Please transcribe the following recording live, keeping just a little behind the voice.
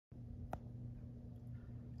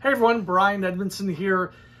Hey everyone, Brian Edmondson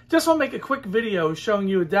here. Just want to make a quick video showing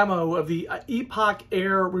you a demo of the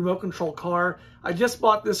EpochAir Remote Control Car. I just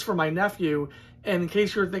bought this for my nephew, and in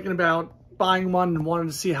case you're thinking about buying one and wanting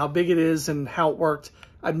to see how big it is and how it worked,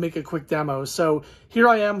 I'd make a quick demo. So here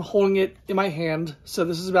I am holding it in my hand. So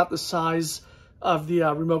this is about the size of the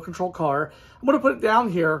remote control car. I'm going to put it down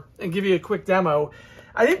here and give you a quick demo.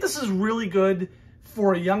 I think this is really good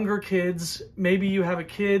for younger kids. Maybe you have a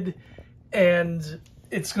kid and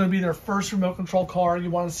it's going to be their first remote control car.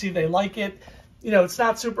 You want to see if they like it. You know, it's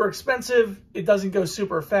not super expensive. It doesn't go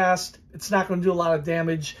super fast. It's not going to do a lot of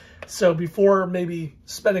damage. So before maybe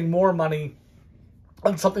spending more money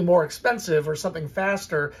on something more expensive or something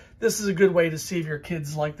faster, this is a good way to see if your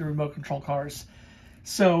kids like the remote control cars.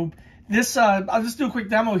 So this, I'll just do a quick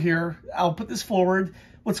demo here. I'll put this forward.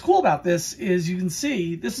 What's cool about this is you can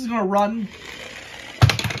see this is going to run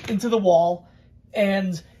into the wall,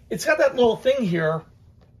 and it's got that little thing here.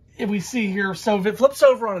 If we see here, so if it flips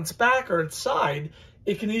over on its back or its side,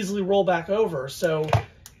 it can easily roll back over. So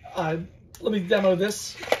let me demo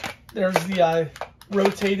this. There's the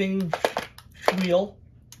rotating wheel.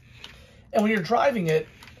 And when you're driving it,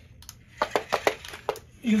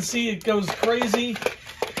 you can see it goes crazy.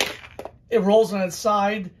 It rolls on its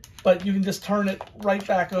side, but you can just turn it right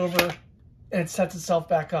back over and it sets itself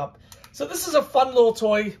back up. So this is a fun little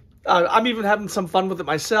toy. I'm even having some fun with it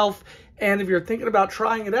myself. And if you're thinking about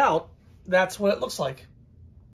trying it out, that's what it looks like.